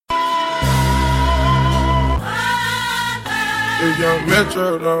If young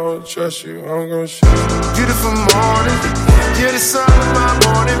Metro don't trust you, I'm gon' shoot you. Beautiful morning, you're the sun of my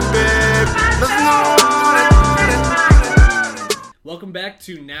morning, babe. Nothing Welcome back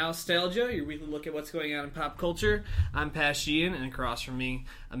to Nostalgia, your weekly look at what's going on in pop culture. I'm Pat Sheehan, and across from me,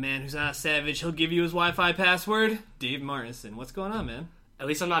 a man who's not a savage. He'll give you his Wi-Fi password, Dave Martinson. What's going on, man? At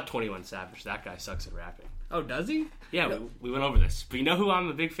least I'm not 21 Savage. That guy sucks at rapping. Oh, does he? Yeah, we went over this. But you know who I'm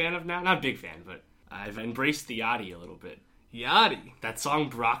a big fan of now? Not a big fan, but I've embraced the Yachty a little bit. Yachty? That song,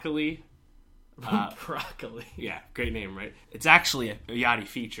 Broccoli. Broccoli. Yeah, great name, right? It's actually a Yachty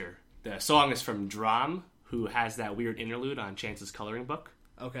feature. The song is from Drum, who has that weird interlude on Chance's coloring book.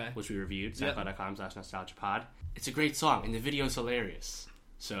 Okay. Which we reviewed, soundcloud.com/nostalgiapod. It's a great song, and the video's hilarious.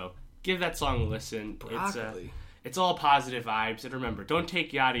 So, give that song a listen. Broccoli. It's all positive vibes. And remember, don't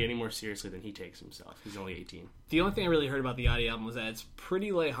take Yachty any more seriously than he takes himself. He's only 18. The only thing I really heard about the Yachty album was that it's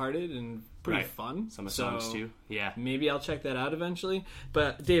pretty lighthearted and pretty fun. Some of the songs, too. Yeah. Maybe I'll check that out eventually.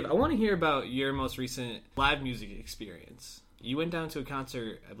 But, Dave, I want to hear about your most recent live music experience. You went down to a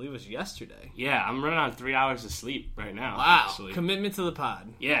concert, I believe it was yesterday. Yeah, I'm running on 3 hours of sleep right now. Wow. Actually. Commitment to the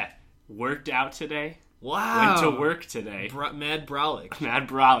pod. Yeah. Worked out today. Wow. Went to work today. Mad Brolic. Mad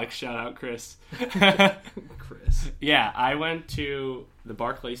Brolic. Shout out, Chris. Chris. Yeah, I went to the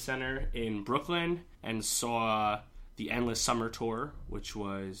Barclays Center in Brooklyn and saw the Endless Summer Tour, which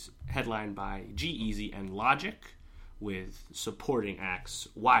was headlined by G-Eazy and Logic, with supporting acts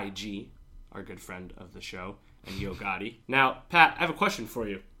YG, our good friend of the show, and Yo Gotti. Now, Pat, I have a question for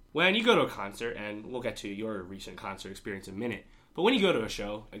you. When you go to a concert, and we'll get to your recent concert experience in a minute, but when you go to a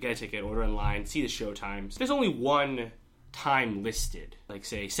show, get a ticket, order online, see the show times, there's only one time listed, like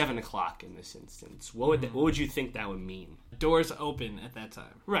say 7 o'clock in this instance. What would you think that would mean? Doors open at that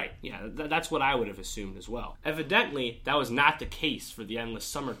time. Right, yeah, that's what I would have assumed as well. Evidently, that was not the case for the Endless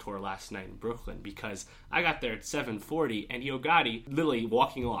Summer Tour last night in Brooklyn, because I got there at 7:40 and Yo Gotti literally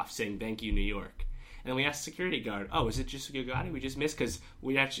walking off saying, "Thank you, New York." And we asked the security guard, "Oh, is it just Yo Gotti we just missed?" Because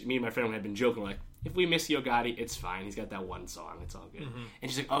me and my friend had been joking, like, if we miss Yo Gotti, it's fine. He's got that one song. It's all good. Mm-hmm.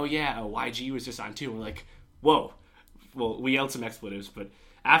 And she's like, "Oh, yeah, YG was just on, too." And we're like, whoa. Well, we yelled some expletives, but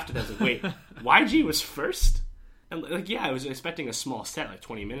after that, I was like, wait, YG was first? And, like, yeah, I was expecting a small set, like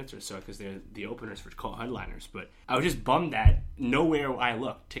 20 minutes or so, because they're the openers for cult headliners. But I was just bummed that nowhere I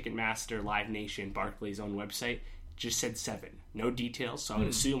looked, Ticketmaster, Live Nation, Barclays' own website, just said 7. No details, so I would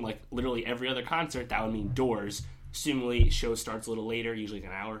assume, like, literally every other concert, that would mean Doors. Assumingly, show starts a little later, usually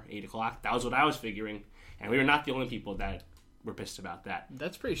an hour, 8 o'clock. That was what I was figuring, and we were not the only people that were pissed about that.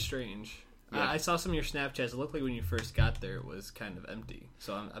 That's pretty strange. Yeah. I saw some of your Snapchats. It looked like when you first got there, it was kind of empty.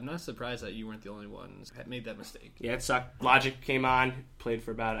 So I'm not surprised that you weren't the only ones that made that mistake. Yeah, it sucked. Logic came on, played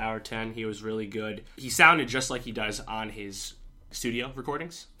for about an hour 10. He was really good. He sounded just like he does on his studio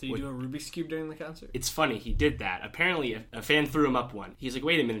recordings. Did you do a Rubik's Cube during the concert? It's funny, he did that. Apparently, a fan threw him up one. He's like,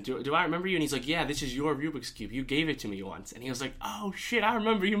 "Wait a minute, do I remember you?" And he's like, "Yeah, this is your Rubik's Cube. You gave it to me once." And he was like, "Oh, shit, I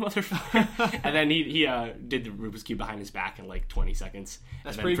remember you, motherfucker." And then he did the Rubik's Cube behind his back in like 20 seconds.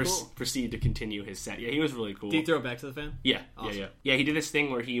 That's and then pretty cool. Proceeded to continue his set. Yeah, he was really cool. Did he throw it back to the fan? Yeah, awesome. Yeah, he did this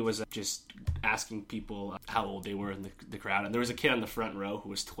thing where he was just asking people how old they were in the crowd. And there was a kid on the front row who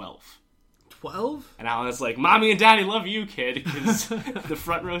was 12. 12? And I was like, "Mommy and Daddy love you, kid," because the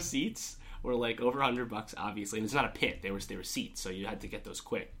front row seats were like over $100, obviously. And it's not a pit; they were seats, so you had to get those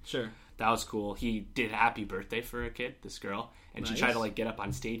quick. Sure. That was cool. He did happy birthday for a kid, this girl, and nice. She tried to like get up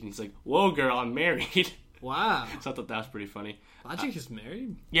on stage, and he's like, "Whoa, girl, I'm married." Wow. So I thought that was pretty funny. Logic is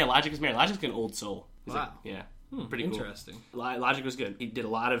married? Yeah, Logic is married. Logic's an old soul. He's wow. Like, yeah. Pretty cool. Interesting. Logic was good. He did a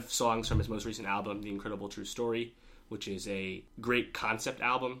lot of songs from his most recent album, The Incredible True Story, which is a great concept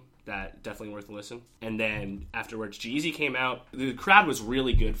album that definitely worth a listen. And then afterwards, G-Eazy came out. The crowd was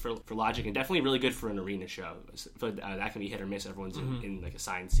really good for Logic, and definitely really good for an arena show. So, that can be hit or miss. Everyone's in like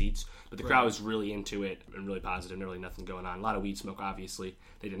assigned seats, but the crowd was really into it and really positive. And really nothing going on. A lot of weed smoke, obviously.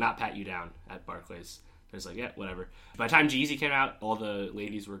 They did not pat you down at Barclays. There's like, yeah, whatever. By the time G-Eazy came out, all the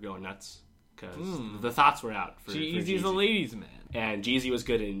ladies were going nuts because the thoughts were out for G-Eazy's a ladies' man. And G-Eazy was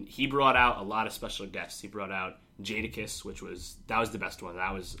good, and he brought out a lot of special guests. He brought out Jadakiss, that was the best one.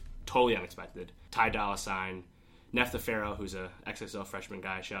 That was totally unexpected. Ty Dolla $ign, Neff the Pharaoh, who's a XXL freshman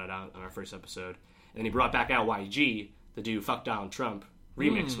guy, shouted out on our first episode. And then he brought back out YG, the do Fuck Donald Trump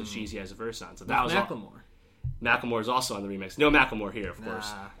remix, which G-Eazy has a verse on. So that was Macklemore. Macklemore is also on the remix. No Macklemore here, of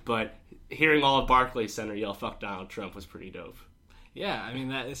course. But hearing all of Barclays Center yell "Fuck Donald Trump" was pretty dope. Yeah, I mean,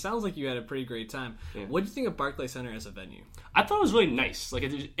 it sounds like you had a pretty great time. Yeah. What do you think of Barclays Center as a venue? I thought it was really nice. Like,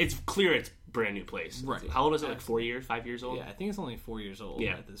 it's clear it's a brand new place. Right. How old is it? Like 4 years, 5 years old? Yeah, I think it's only 4 years old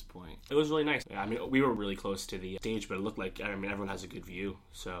at this point. It was really nice. I mean, we were really close to the stage, but it looked like, everyone has a good view.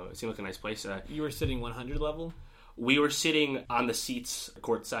 So it seemed like a nice place. You were sitting 100 level? We were sitting on the seats,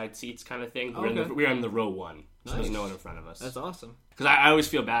 courtside seats kind of thing. Okay. We were in the row 1, so Nice. there's no one in front of us. That's awesome. Because I always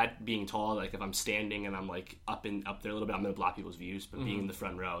feel bad being tall. Like if I'm standing and I'm like up there a little bit, I'm gonna block people's views. But being in the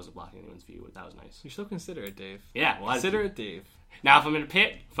front row, I wasn't blocking anyone's view. That was nice. You're so considerate, Dave. Yeah, well, Considerate, Dave. now if I'm in a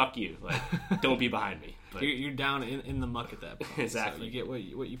pit, fuck you. Like, don't be behind me. But You're down in the muck at that point. Exactly. So you get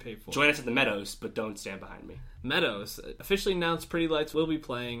what you pay for. join us at the Meadows, but don't stand behind me. Meadows officially announced Pretty Lights will be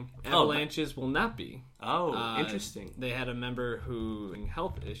playing. Avalanches will not be. Oh, interesting. They had a member who had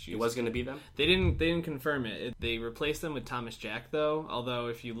health issues. It was going to be them? They didn't confirm it. They replaced them with Thomas Jack, though. Although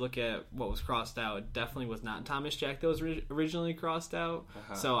if you look at what was crossed out, it definitely was not Thomas Jack that was originally crossed out.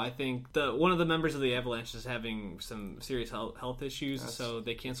 So I think one of the members of the Avalanche is having some serious health issues, so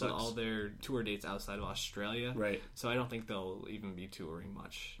they canceled all their tour dates outside of Australia. Right. So I don't think they'll even be touring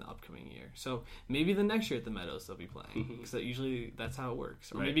much in the upcoming year. So maybe the next year at the Meadows they'll be playing, because usually that's how it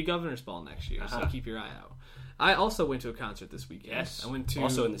works. Or Right. maybe Governor's Ball next year. So keep your eye out. I also went to a concert this weekend. Yes. I went to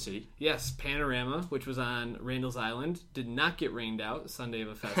Also in the city. Yes, Panorama, which was on Randall's Island, did not get rained out Sunday of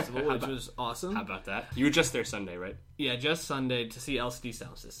a festival, which was awesome. How about that? You were just there Sunday, right? Yeah, just Sunday to see LCD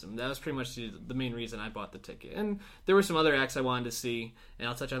Sound System. That was pretty much the main reason I bought the ticket. And there were some other acts I wanted to see, and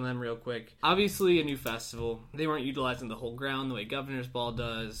I'll touch on them real quick. Obviously, a new festival. They weren't utilizing the whole ground the way Governor's Ball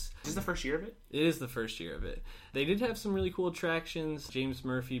does. Is this the first year of it? It is the first year of it. They did have some really cool attractions. James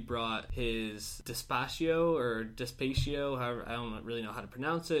Murphy brought his Despacio, or Despacio, however, I don't really know how to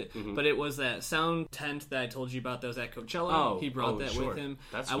pronounce it, but it was that sound tent that I told you about that was at Coachella. Oh, he brought that sure. with him.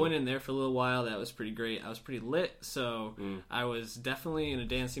 That's I cool. went in there for a little while. That was pretty great. I was pretty lit, so I was definitely in a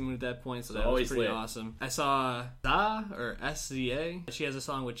dancing mood at that point, so that was always pretty lit. awesome. I saw SZA, or SZA. She has a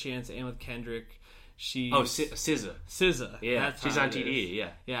song with Chance and with Kendrick. She's SZA. SZA. Yeah, That's she's how on it TDE, is. yeah.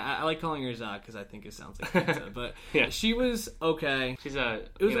 Yeah, I like calling her Za because I think it sounds like pizza. But Yeah. she was okay. She's was a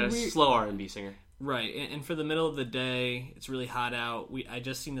a weird- slow R&B singer. Right, and for the middle of the day, it's really hot out. I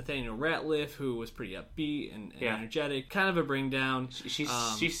just seen Nathaniel Ratliff, who was pretty upbeat and Yeah. energetic. Kind of a bring down. She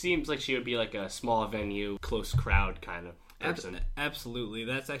seems like she would be like a small venue, close crowd kind of person. Absolutely.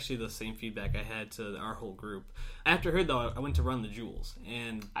 That's actually the same feedback I had to our whole group. After her, though, I went to Run the Jewels,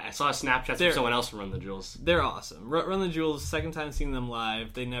 and I saw a Snapchat from someone else from Run the Jewels. they're awesome. Run the Jewels, second time seeing them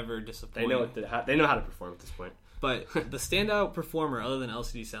live, they never disappoint. They know how to perform at this point. But the standout performer, other than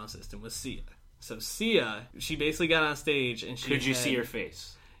LCD Sound System, was Sia. So Sia, she basically got on stage and Could you see her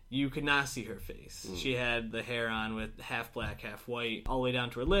face? You could not see her face. She had the hair on with half black, half white, all the way down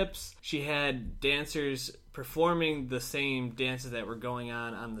to her lips. She had dancers performing the same dances that were going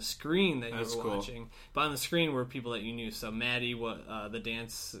on the screen that you That's were cool. watching. But on the screen were people that you knew. So Maddie, the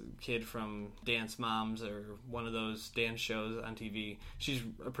dance kid from Dance Moms or one of those dance shows on TV. She's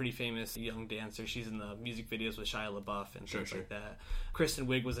a pretty famous young dancer. She's in the music videos with Shia LaBeouf and things Sure. like that. Kristen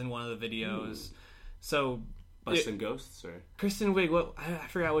Wiig was in one of the videos. So Bustin' Ghosts? Or Kristen Wiig, I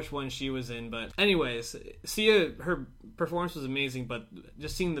forgot which one she was in, but anyways, Sia, her performance was amazing, but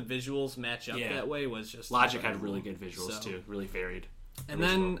just seeing the visuals match up Yeah. that way was just Logic incredible. had really good visuals So- too, really varied. And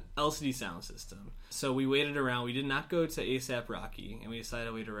then LCD Sound System. So we waited around. We did not go to ASAP Rocky, and we decided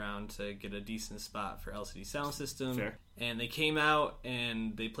to wait around to get a decent spot for LCD Sound System. Fair. And they came out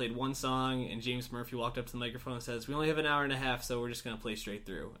and they played one song, and James Murphy walked up to the microphone and says, "We only have an hour and a half, so we're just going to play straight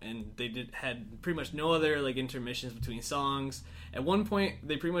through." And they had pretty much no other intermissions between songs. At one point,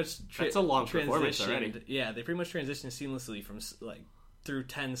 they pretty much That's a long performance transitioned- already. Yeah, they pretty much transitioned seamlessly from through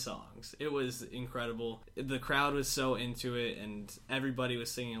 10 songs. It was incredible. The crowd was so into it, and everybody was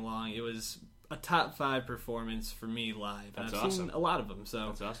singing along. It was a top 5 performance for me live. And That's I've awesome. seen a lot of them. So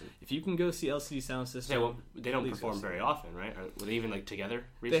That's awesome. if you can go see LCD Sound System, Yeah, well, they don't please perform go see very it. often, right? Were they even together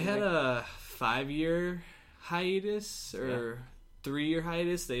They recently? had a 5-year hiatus or 3-year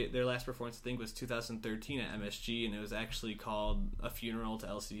hiatus. Their last performance, I think, was 2013 at MSG, and it was actually called A Funeral to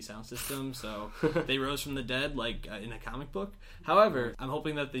LCD Sound System. So they rose from the dead, in a comic book. However, I'm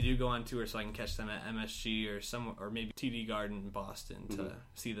hoping that they do go on tour so I can catch them at MSG or maybe TD Garden in Boston to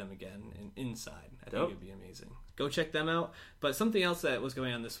see them again inside. I think Dope. it'd be amazing. Go check them out. But something else that was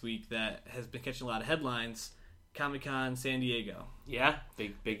going on this week that has been catching a lot of headlines: Comic-Con San Diego. Yeah,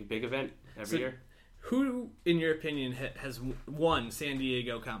 big event every year. Who, in your opinion, has won San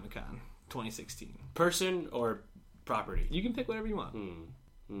Diego Comic-Con 2016? Person or property? You can pick whatever you want.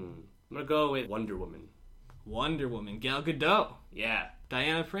 I'm gonna go with Wonder Woman. Wonder Woman, Gal Gadot, Yeah.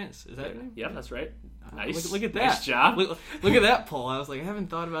 Diana Prince. Is that her name? Yeah, that's right. Nice. Look at that. Nice job. Look at that poll. I was like, I haven't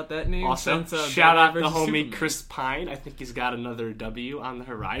thought about that name Also, since shout out Batman the versus homie Superman. Chris Pine. I think he's got another W on the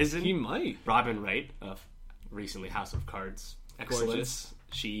horizon. He might. Robin Wright of recently House of Cards. Excellence. Gorgeous.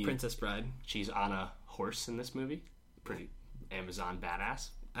 Princess Bride. She's on a horse in this movie. Pretty Amazon badass.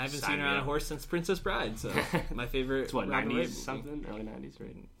 I haven't Sign seen her me on a up. horse since Princess Bride, so my favorite. It's what, Robin 90s Wright something? Early 90s,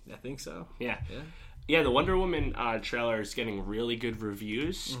 right? movie. I think so. Yeah. Yeah. Yeah, the Wonder Woman trailer is getting really good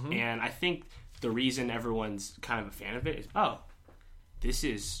reviews, Mm-hmm. and I think the reason everyone's kind of a fan of it is, this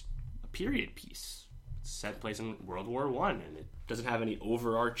is a period piece. It's set place in World War One, and it doesn't have any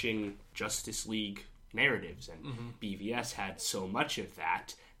overarching Justice League narratives, and BVS had so much of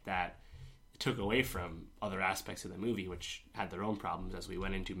that it took away from other aspects of the movie, which had their own problems, as we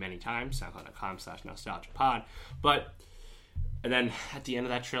went into many times, soundcloud.com/nostalgiapod. And then at the end of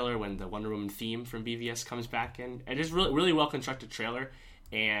that trailer, when the Wonder Woman theme from BVS comes back in, it is really, really well constructed trailer,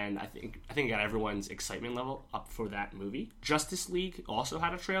 and I think it got everyone's excitement level up for that movie. Justice League also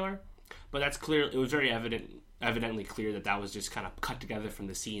had a trailer, but that's clear. It was very evidently clear that was just kind of cut together from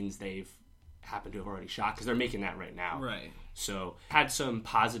the scenes they've happened to have already shot, because they're making that right now. Right. So had some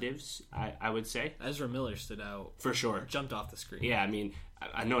positives, I would say. Ezra Miller stood out. For sure. Jumped off the screen. Yeah, I mean,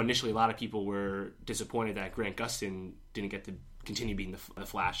 I know initially a lot of people were disappointed that Grant Gustin didn't get to continue being the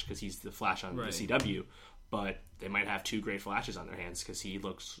Flash, because he's the Flash on the CW, but they might have two great Flashes on their hands because he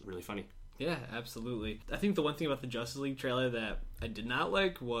looks really funny. Yeah, absolutely. I think the one thing about the Justice League trailer that I did not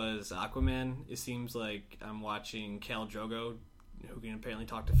like was Aquaman. It seems like I'm watching Khal Drogo, who can apparently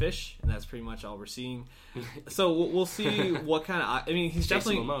talk to fish, and that's pretty much all we're seeing. So we'll see what kind of... I mean, he's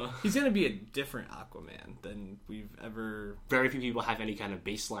Jason definitely... Momoa. He's going to be a different Aquaman than we've ever... Very few people have any kind of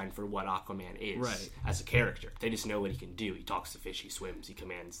baseline for what Aquaman is as a character. They just know what he can do. He talks to fish, he swims, he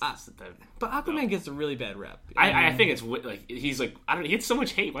commands. But Aquaman gets a really bad rep. I think it's like, he's like, I don't know, he gets so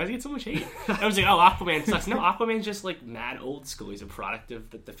much hate. Why does he get so much hate? I was like, Aquaman sucks. No, Aquaman's just like mad old school. He's a product of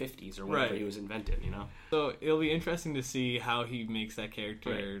the 50s or whenever he was invented, you know? So it'll be interesting to see how he makes that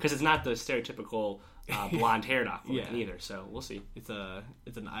character. Because it's not the stereotypical blonde-haired Aquaman either, so we'll see. It's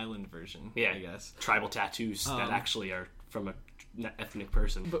an island version, I guess. Tribal tattoos that actually are from a ethnic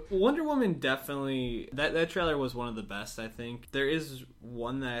person. But Wonder Woman definitely... That trailer was one of the best, I think. There is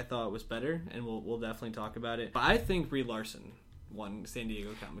one that I thought was better, and we'll definitely talk about it. But I think Brie Larson won San Diego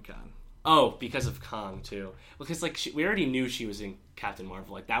Comic-Con. Oh, because of Kong, too. Because, like, we already knew she was in Captain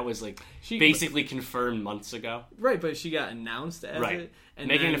Marvel. Like, that was, like, basically confirmed months ago. Right, but she got announced as it. And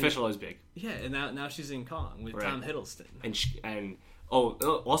making it official is big. Yeah, and now she's in Kong with Tom Hiddleston. And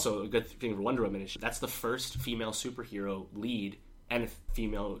also, a good thing for Wonder Woman is that's the first female superhero lead and a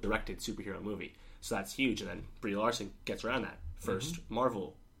female directed superhero movie. So that's huge. And then Brie Larson gets around that. First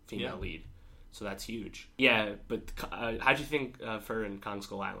Marvel female lead. So that's huge. Yeah, but how'd you think of her in Kong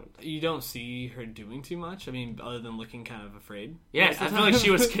Skull Island? You don't see her doing too much. I mean, other than looking kind of afraid. Yeah, I feel like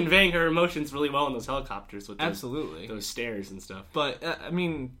she was conveying her emotions really well in those helicopters with those stairs and stuff. But, I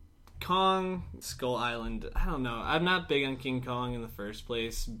mean, Kong, Skull Island, I don't know. I'm not big on King Kong in the first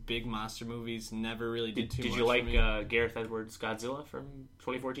place. Big monster movies never really did too much. Did you like Gareth Edwards' Godzilla from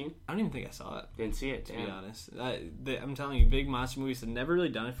 2014? I don't even think I saw it. Didn't see it, to be honest. I'm telling you, big monster movies have never really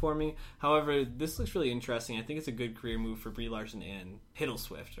done it for me. However, this looks really interesting. I think it's a good career move for Brie Larson and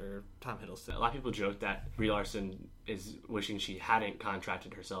Hiddleswift, or Tom Hiddleston. A lot of people joke that Brie Larson is wishing she hadn't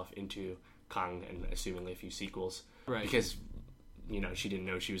contracted herself into Kong and assumingly a few sequels. Right. Because... she didn't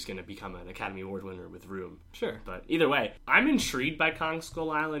know she was going to become an Academy Award winner with Room. Sure. But either way, I'm intrigued by Kong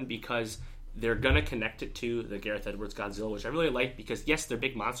Skull Island because they're going to connect it to the Gareth Edwards Godzilla, which I really like because, yes, they're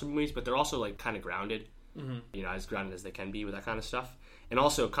big monster movies, but they're also, like, kind of grounded. Mm-hmm. As grounded as they can be with that kind of stuff. And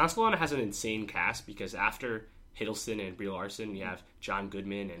also, Kong Skull Island has an insane cast because after Hiddleston and Brie Larson, you have John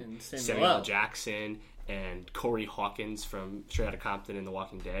Goodman and Samuel L. Jackson and Corey Hawkins from Straight Outta Compton and The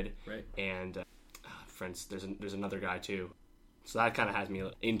Walking Dead. Right. And, friends, there's another guy, too. So that kind of has me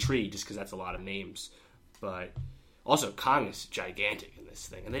intrigued just because that's a lot of names. But also, Kong is gigantic in this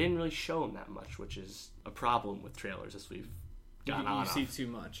thing. And they didn't really show him that much, which is a problem with trailers as we've gone on. You see too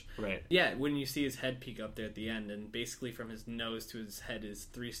much. Right. Yeah, when you see his head peek up there at the end, and basically from his nose to his head is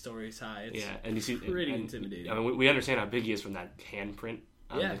 3 stories high. It's and you see, pretty intimidating. I mean, we understand how big he is from that handprint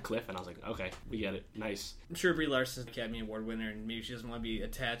on the cliff, and I was like, okay, we get it. Nice. I'm sure Brie Larson's an Academy Award winner, and maybe she doesn't want to be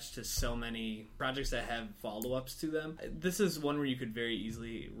attached to so many projects that have follow-ups to them. This is one where you could very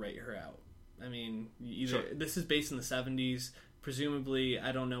easily write her out. I mean, this is based in the 70s. Presumably,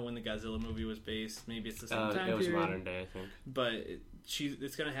 I don't know when the Godzilla movie was based. Maybe it's the same time period. It was modern day, I think. But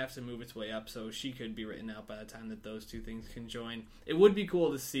it's going to have to move its way up, so she could be written out by the time that those two things can join. It would be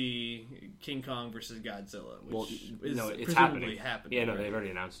cool to see King Kong versus Godzilla, which it's happening. Yeah, no, they've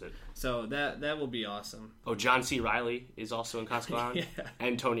already announced it. So that will be awesome. Oh, John C. Reilly is also in Kong Skull Island. Yeah.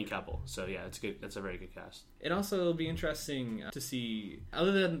 And Tony Keppel. So yeah, it's good. That's a very good cast. It also will be interesting to see,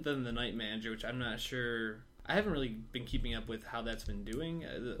 other than the Night Manager, which I'm not sure... I haven't really been keeping up with how that's been doing.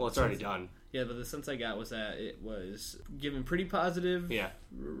 Well, it's already done. Yeah, but the sense I got was that it was given pretty positive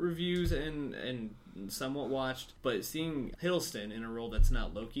reviews and somewhat watched. But seeing Hiddleston in a role that's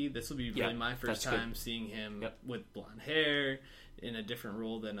not Loki, this will be really my first time seeing him with blonde hair in a different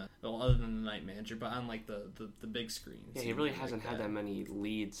role than other than the Night Manager, but on like the big screen. Yeah, he really hasn't had that many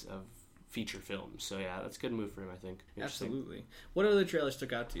leads of feature films, so yeah, that's a good move for him, I think. Absolutely. What other trailers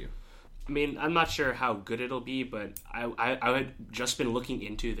stuck out to you? I mean, I'm not sure how good it'll be, but I had just been looking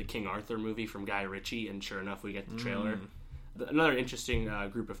into the King Arthur movie from Guy Ritchie, and sure enough, we get the trailer. Another interesting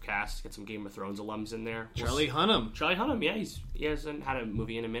group of cast. Get some Game of Thrones alums in there. Charlie Hunnam. Charlie Hunnam, yeah, he hasn't had a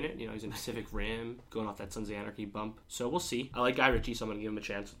movie in a minute. You know, he's in Pacific Rim, going off that Sons of Anarchy bump. So we'll see. I like Guy Ritchie, so I'm going to give him a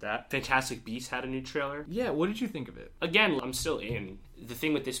chance with that. Fantastic Beasts had a new trailer. Yeah, what did you think of it? Again, I'm still in. The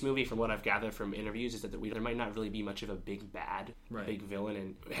thing with this movie, from what I've gathered from interviews, is that there might not really be much of a big bad, big villain.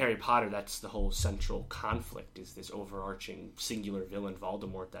 And Harry Potter, that's the whole central conflict, is this overarching singular villain,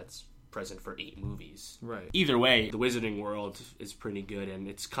 Voldemort, that's present for 8 movies. Right. Either way, the Wizarding World is pretty good, and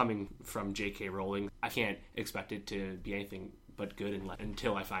it's coming from J.K. Rowling. I can't expect it to be anything but good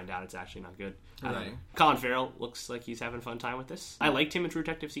until I find out it's actually not good. Right. Colin Farrell looks like he's having a fun time with this. I liked him in True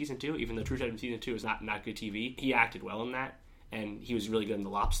Detective Season 2, even though True Detective Season 2 is not good TV. He acted well in that, and he was really good in The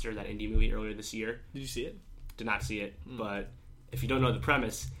Lobster, that indie movie earlier this year. Did you see it? Did not see it, but if you don't know the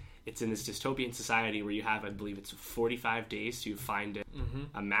premise, it's in this dystopian society where you have, I believe it's 45 days to find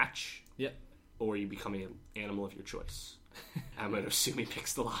a match. Yep. Or you become an animal of your choice. I'm going to assume he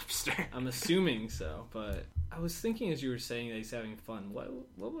picks the lobster. I'm assuming so, but I was thinking as you were saying that he's having fun, what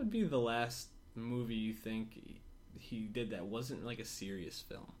would be the last movie you think he did that wasn't like a serious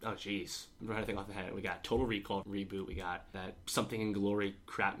film? Oh, jeez. I'm trying to think off the head. We got Total Recall reboot. We got that Something in Glory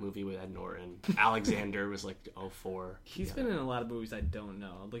crap movie with Ed Norton. Alexander was like 04. He's been in a lot of movies I don't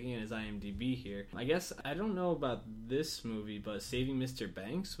know. I'm looking at his IMDb here. I guess I don't know about this movie, but Saving Mr.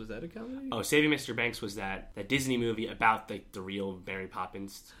 Banks, was that a comedy? Oh, Saving Mr. Banks was that Disney movie about the real Mary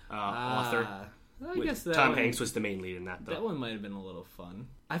Poppins author. I guess that Tom Hanks was the main lead in that, though. That one might have been a little fun.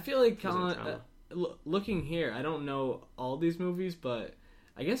 I feel like Colin... looking here, I don't know all these movies, but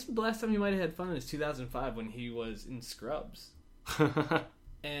I guess the last time he might have had fun is 2005 when he was in Scrubs.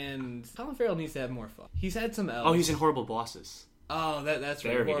 And Colin Farrell needs to have more fun. He's had some else. Oh, he's in Horrible Bosses. Oh, that's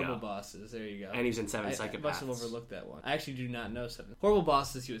right. Horrible Bosses. There you go. And he's in Seven Psychopaths. I must have overlooked that one. I actually do not know Seven. Horrible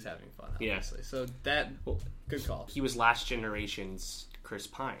Bosses, he was having fun, obviously. Yeah. So good call. He was last generation's Chris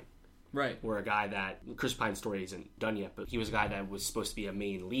Pine. Right. Where a guy that, Chris Pine's story isn't done yet, but he was a guy that was supposed to be a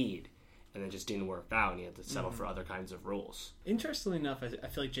main lead, and then just didn't work out, and he had to settle for other kinds of roles. Interestingly enough, I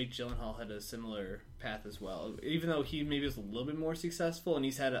feel like Jake Gyllenhaal had a similar path as well. Even though he maybe was a little bit more successful, and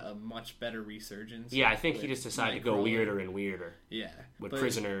he's had a much better resurgence. Yeah, I think he just decided to go weirder and weirder. Yeah. With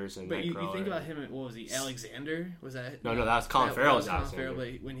Prisoners and But you think about him, what was he, Alexander? Was that? No, that was Colin Farrell. That was Colin Farrell,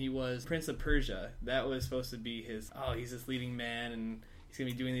 but when he was Prince of Persia, that was supposed to be his, he's this leading man, and he's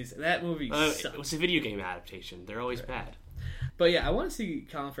going to be doing these. That movie sucked. It was a video game adaptation. They're always bad. But yeah, I want to see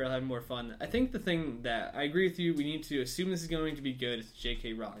Colin Farrell having more fun. I think the thing that I agree with you, we need to assume this is going to be good. It's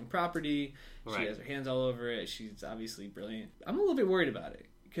J.K. Rowling property. She has her hands all over it. She's obviously brilliant. I'm a little bit worried about it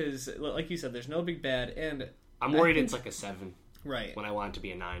because, like you said, there's no big bad, and I'm worried it's like a 7. Right. When I want it to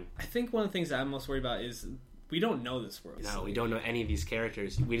be a 9. I think one of the things that I'm most worried about is we don't know this world. No, we don't know any of these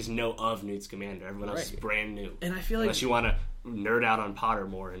characters. We just know of Newt Scamander. Everyone else is brand new. And I feel like... Unless you want to nerd out on Potter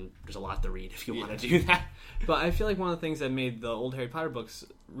more, and there's a lot to read if you want to do that. But I feel like one of the things that made the old Harry Potter books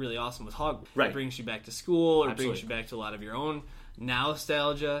really awesome was Hogwarts. Right. It brings you back to school, or Absolutely. brings you back to a lot of your own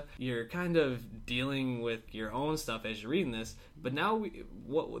nostalgia. You're kind of dealing with your own stuff as you're reading this, but now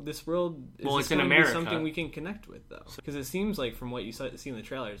this world is it's in going to America. be something we can connect with, though. Because it seems like from what you see in the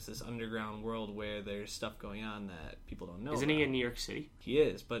trailer, it's this underground world where there's stuff going on that people don't know. Isn't he in New York City? He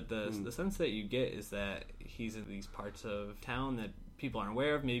is, but the sense that you get is that he's in these parts of town that people aren't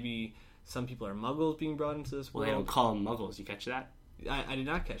aware of. Maybe some people are muggles being brought into this world. Well, they don't call them muggles. You catch that? I did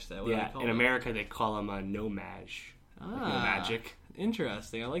not catch that. What yeah, in America they call them a no-mage. No-magic.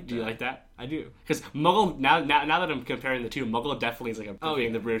 Interesting. I like that. Do you like that? I do. Because Muggle, now that I'm comparing the two, Muggle definitely is like a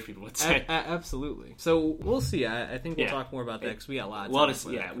thing the British people would say. Absolutely. So we'll see. I think we'll talk more about that because we got lots.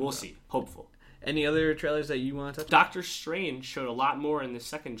 We'll see. Hopeful. Any other trailers that you want to touch? Doctor Strange showed a lot more in the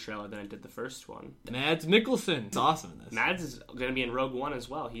second trailer than it did the first one. Mads Mikkelsen. It's awesome in this. Mads is going to be in Rogue One as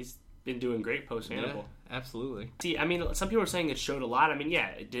well. He's been doing great post-Hannibal. Yeah, absolutely. See, I mean, some people are saying it showed a lot. I mean, yeah,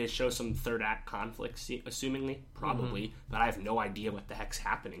 it did show some third act conflicts, assumingly, probably, but I have no idea what the heck's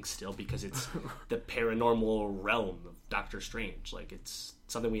happening still because it's the paranormal realm of Doctor Strange. Like, it's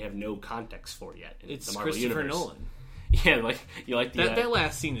something we have no context for yet in it's the Marvel Christopher universe. Nolan. Yeah, like, you like the... That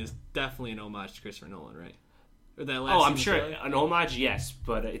last scene is definitely an homage to Christopher Nolan, right? Or that last I'm scene sure trailer? an homage, yes,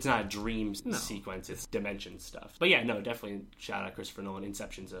 but it's not a dream sequence. It's dimension stuff. But yeah, no, definitely shout out Christopher Nolan.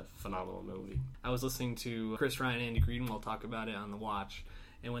 Inception's a phenomenal movie. I was listening to Chris Ryan and Andy Greenwald talk about it on The Watch,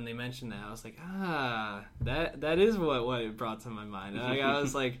 and when they mentioned that, I was like, that is what it brought to my mind. And I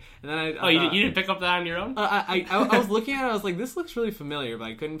was like, and then I You thought, didn't pick up that on your own? I was looking at it, I was like, this looks really familiar, but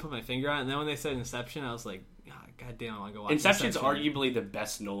I couldn't put my finger on it. And then when they said Inception, I was like, God damn, I want to go watch Inception's arguably the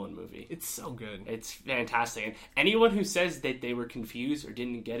best Nolan movie. It's so good. It's fantastic. And anyone who says that they were confused or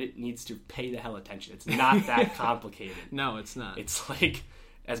didn't get it needs to pay the hell attention. It's not that complicated. No, it's not. It's like,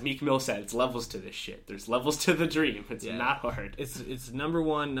 as Meek Mill said, it's levels to this shit. There's levels to the dream. It's not hard. It's number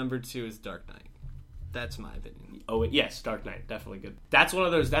one. Number two is Dark Knight. That's my opinion. Oh, yes, Dark Knight. Definitely good. That's one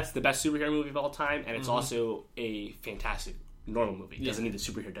of those, that's the best superhero movie of all time, and it's also a fantastic normal movie. It doesn't need the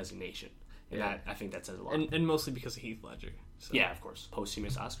superhero designation. And that, I think that says a lot. And mostly because of Heath Ledger. So. Yeah, of course.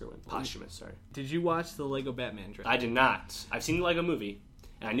 Posthumous Oscar win. Posthumous, sorry. Did you watch the Lego Batman trailer? I did not. I've seen the Lego movie,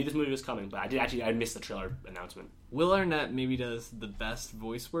 and I knew this movie was coming, but I missed the trailer announcement. Will Arnett maybe does the best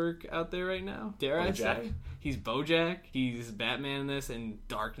voice work out there right now. Dare I say? He's Bojack. He's Batman in this, and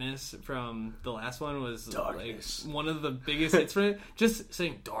Darkness from the last one was Darkness. like one of the biggest hits for it. Just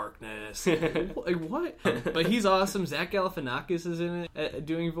saying Darkness. Like what? But he's awesome. Zach Galifianakis is in it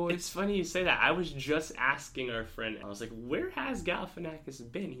doing voice. It's funny you say that. I was just asking our friend. I was like, where has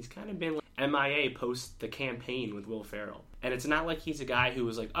Galifianakis been? He's kind of been like MIA post the campaign with Will Ferrell. And it's not like he's a guy who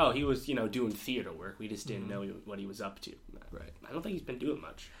was like, oh, he was, doing theater work. We just didn't know what he was up to. Right. I don't think he's been doing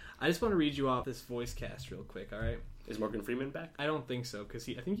much. I just want to read you off this voice cast real quick, all right? Is Morgan Freeman back? I don't think so, because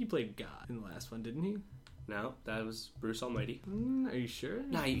I think he played God in the last one, didn't he? No, that was Bruce Almighty. Are you sure?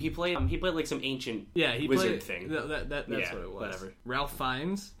 No, he played like some ancient he wizard played, thing. That's what it was. Whatever. Ralph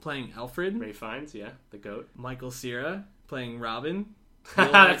Fiennes playing Alfred. Ray Fiennes, yeah, the goat. Michael Cera playing Robin.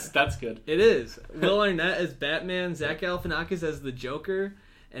 That's good. It is. Will Arnett as Batman. Zach Galifianakis as the Joker.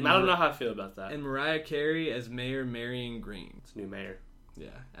 And I don't know how I feel about that. And Mariah Carey as Mayor Marion Green. It's new mayor. Yeah,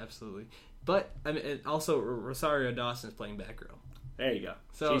 absolutely. But I mean, and also Rosario Dawson is playing Batgirl. There you go.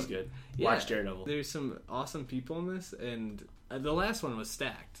 So, she's good. Yeah, Watch Daredevil. There's some awesome people in this, and the last one was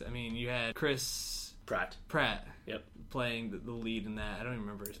stacked. I mean, you had Chris Pratt. Yep. Playing the lead in that. I don't even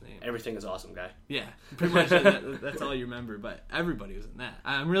remember his name. Everything is awesome, guy. Yeah, pretty much that's all you remember, but everybody was in that.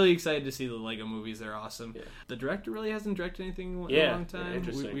 I'm really excited to see the Lego movies. They're awesome. Yeah. The director really hasn't directed anything in a long time. Yeah,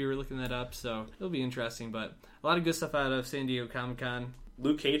 interesting. We were looking that up, so it'll be interesting, but a lot of good stuff out of San Diego Comic-Con.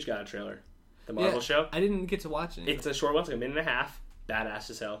 Luke Cage got a trailer. The Marvel show. I didn't get to watch it. It's a short one, it's like a minute and a half. Badass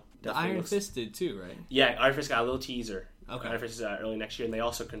as hell. The Iron Fist did too, right? Yeah, Iron Fist got a little teaser. Okay. Iron Fist is early next year, and they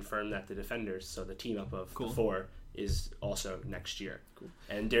also confirmed that the Defenders, so the team up of the four, is also next year. Cool.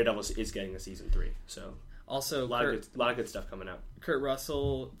 And Daredevil is getting a season 3. So also a lot of good stuff coming out. Kurt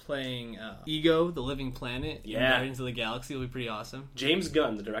Russell playing Ego, the Living Planet. In Guardians of the Galaxy will be pretty awesome. James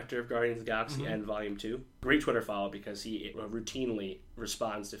Gunn, the director of Guardians of the Galaxy and Volume 2, great Twitter follow because he routinely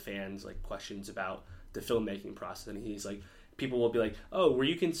responds to fans like questions about the filmmaking process, and he's like, people will be like, oh, were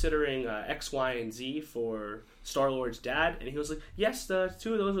you considering X, Y, and Z for Star-Lord's dad? And he was like, yes, the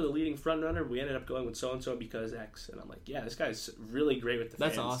two of those were the leading frontrunner. We ended up going with so-and-so because X. And I'm like, yeah, this guy's really great with the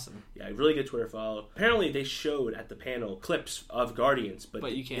fans. That's awesome. Yeah, really good Twitter follow. Apparently, they showed at the panel clips of Guardians,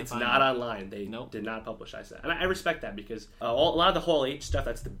 but you can't it's find not them. online. They did not publicize that. And I respect that because a lot of the Hall H stuff,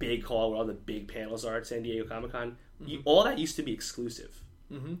 that's the big hall where all the big panels are at San Diego Comic-Con, all that used to be exclusive.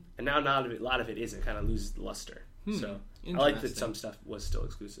 Mm-hmm. And now a lot of it isn't. Kind of loses luster. So I like that some stuff was still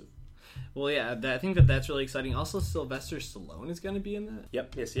exclusive. Well, yeah, I think that's really exciting. Also, Sylvester Stallone is going to be in that.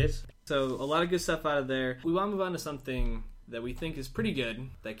 Yep, yes, he is. So a lot of good stuff out of there. We want to move on to something that we think is pretty good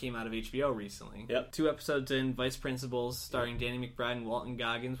that came out of HBO recently. Yep. 2 episodes in, Vice Principals, starring Danny McBride and Walton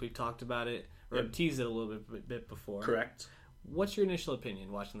Goggins. We've talked about it, or teased it a little bit before. Correct. What's your initial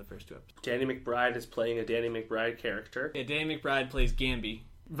opinion watching the first 2 episodes? Danny McBride is playing a Danny McBride character. Yeah, Danny McBride plays Gamby.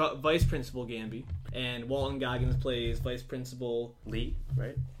 Vice Principal Gamby, and Walton Goggins plays Vice Principal Lee,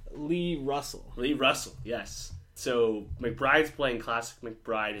 right? Lee Russell. Lee Russell, yes. So McBride's playing classic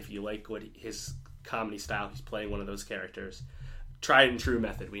McBride. If you like what his comedy style, he's playing one of those characters. Tried and true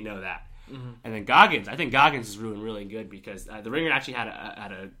method, we know that. Mm-hmm. And then Goggins, I think Goggins is really good because The Ringer actually had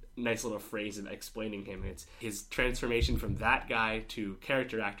a nice little phrase of explaining him. It's his transformation from that guy to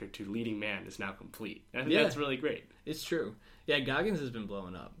character actor to leading man is now complete. I think that's really great. It's true. Yeah, Goggins has been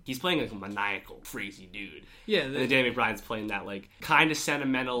blowing up. He's playing like a maniacal, crazy dude. Yeah. And then Danny McBride's playing that like kind of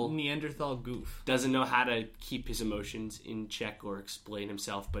sentimental Neanderthal goof. Doesn't know how to keep his emotions in check or explain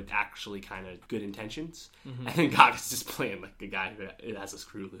himself, but actually kind of good intentions. Mm-hmm. And then Goggins is playing like a guy who has a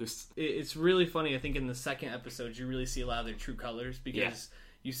screw loose. It's really funny. I think in the second episode, you really see a lot of their true colors because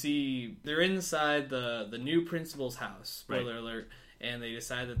you see they're inside the new principal's house. Spoiler Right. alert. And they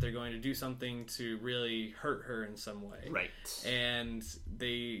decide that they're going to do something to really hurt her in some way. Right. And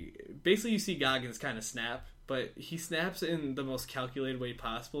they basically, you see Goggins kind of snap, but he snaps in the most calculated way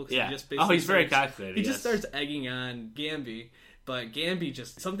possible. Yeah. He just basically He's very calculated. He just starts egging on Gamby, but Gamby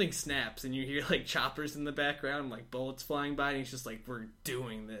just, something snaps, and you hear like choppers in the background, like bullets flying by, and he's just like, "We're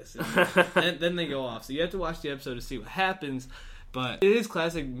doing this." And then they go off. So you have to watch the episode to see what happens. But it is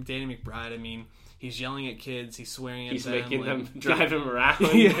classic Danny McBride. I mean, he's yelling at kids. He's swearing at them. He's making them like, drive him around.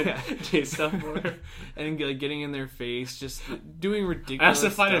 Yeah. And do stuff more. And like, getting in their face, just doing ridiculous I also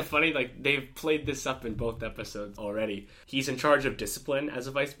find stuff. it funny, like, they've played this up in both episodes already. He's in charge of discipline as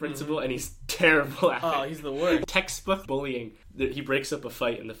a vice principal, and he's terrible at Oh, it. he's the worst. Textbook bullying. He breaks up a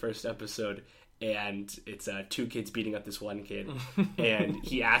fight in the first episode, and it's two kids beating up this one kid, and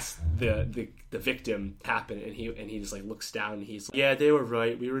he asks the victim happen, and he just like looks down, and he's like, "Yeah, they were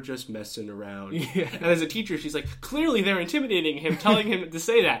right. We were just messing around." Yeah. And as a teacher, she's like, "Clearly, they're intimidating him, telling him to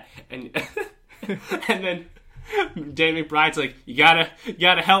say that," and then Danny McBride's like, you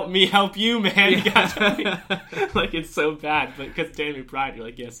gotta help me help you, man. You gotta help me. Like, it's so bad, but because Danny McBride, you're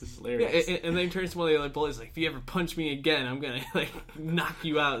like, yes, this is hilarious. Yeah, and then he turns to one of the other bullies like, "If you ever punch me again, I'm gonna like knock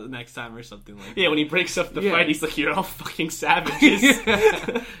you out the next time," or something like that. Yeah, when he breaks up the Yeah. fight, he's like, "You're all fucking savages."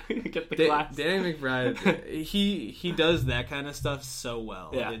 Get the class. Danny McBride, he does that kind of stuff so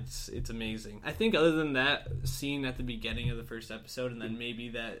well. Yeah. It's amazing. I think other than that scene at the beginning of the first episode, and then maybe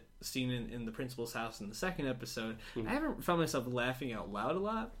that scene in the principal's house in the second episode, I haven't found myself laughing out loud a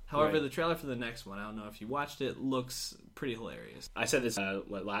lot. However, Right. the trailer for the next one, I don't know if you watched it, looks pretty hilarious. I said this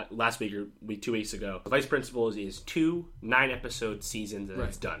last week or 2 weeks ago. The Vice Principals is 2 9-episode seasons, and Right.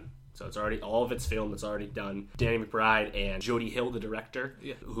 it's done. So it's already, all of it's filmed, it's already done. Danny McBride and Jody Hill, the director,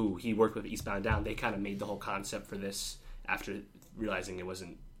 Yeah. who he worked with Eastbound and Down, they kind of made the whole concept for this after realizing it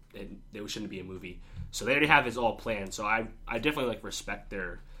shouldn't be a movie. So they already have this all planned. So I definitely like respect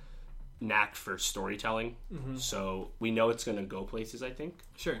their knack for storytelling. So we know it's going to go places, I think.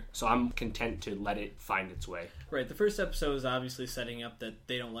 Sure. So I'm content to let it find its way. Right, the first episode is obviously setting up that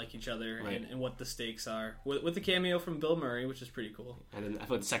they don't like each other Right. and what the stakes are. With the cameo from Bill Murray, which is pretty cool. And then I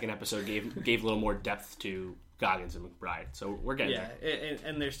thought the second episode gave a little more depth to Goggins and McBride. So we're getting Yeah, there.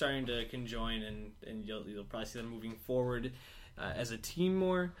 and they're starting to conjoin, and you'll probably see them moving forward as a team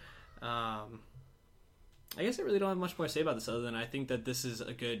more. I guess I really don't have much more to say about this other than I think that this is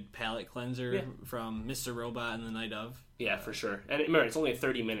a good palate cleanser from Mr. Robot and the Night of. Yeah, for sure. And remember, it's only a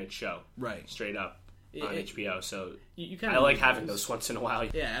 30-minute show. Right. Straight up on HBO. So You kind I of like having those once in a while.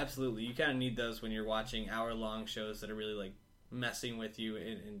 Yeah, absolutely. You kind of need those when you're watching hour-long shows that are really like messing with you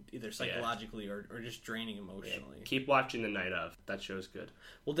in either psychologically or just draining emotionally. Keep watching The Night of. That show's good.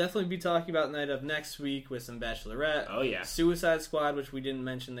 We'll definitely be talking about Night of next week with some Bachelorette. Oh, yeah. Suicide Squad, which we didn't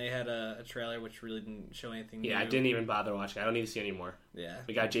mention. They had a trailer which really didn't show anything Yeah, new. I didn't even bother watching. I don't need to see any more. Yeah.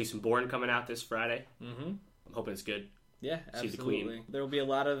 We got Jason Bourne coming out this Friday. Mm-hmm. I'm hoping it's good. Yeah, See the absolutely. Queen. There will be a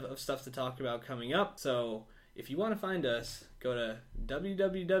lot of stuff to talk about coming up. So if you want to find us, go to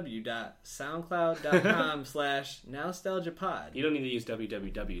www.soundcloud.com/nostalgiapod. You don't need to use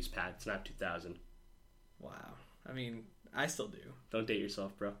www's, Pat. It's not 2000. Wow. I mean, I still do. Don't date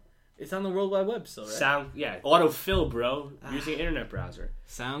yourself, bro. It's on the World Wide Web still, right? Autofill, bro. Using an internet browser.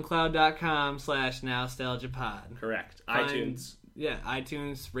 SoundCloud.com/nostalgiapod. Correct. Find- iTunes. Yeah,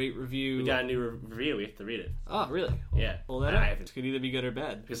 iTunes, rate, review. We got a new review. We have to read it. Oh, really? Yeah. Well, that I haven't. it could either be good or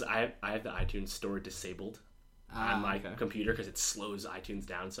bad. Because I have the iTunes store disabled on my Okay. computer because it slows iTunes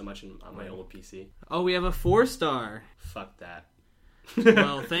down so much on my old PC. Oh, we have a 4-star. Fuck that.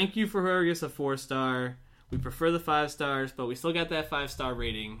 Well, thank you for giving us a 4-star. We prefer the 5 stars, but we still got that 5-star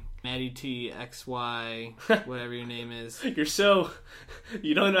rating. Maddie T, XY, whatever your name is.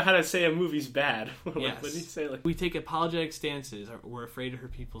 You don't know how to say a movie's bad. Yes. What did you say? Like, We take apologetic stances. We're afraid to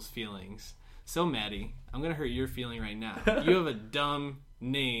hurt people's feelings. So, Maddie, I'm going to hurt your feeling right now. You have a dumb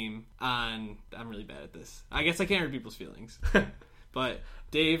name on... I'm really bad at this. I guess I can't hurt people's feelings. But,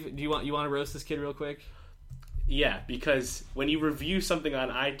 Dave, do you want to roast this kid real quick? yeah, because when you review something on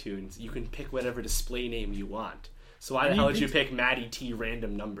iTunes, you can pick whatever display name you want. So why the hell did you pick Maddie T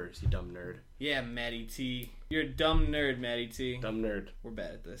random numbers, you dumb nerd? Yeah, Maddie T. You're a dumb nerd, Maddie T. Dumb nerd. We're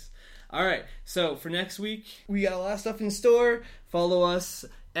bad at this. All right, so for next week, we got a lot of stuff in store. Follow us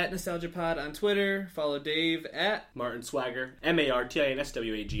at NostalgiaPod on Twitter. Follow Dave at... Martin Swagger,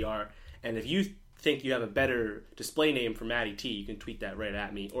 MartinSwagr. And if you think you have a better display name for Maddie T, you can tweet that right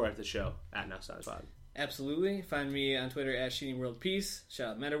at me or at the show at NostalgiaPod. Absolutely. Find me on Twitter at SheetingWorldPeace. Shout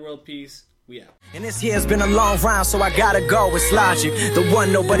out Meta World Peace. We out. And this year's been a long round, so I gotta go. It's Logic, the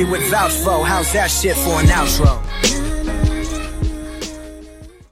one nobody would vouch for. How's that shit for an outro?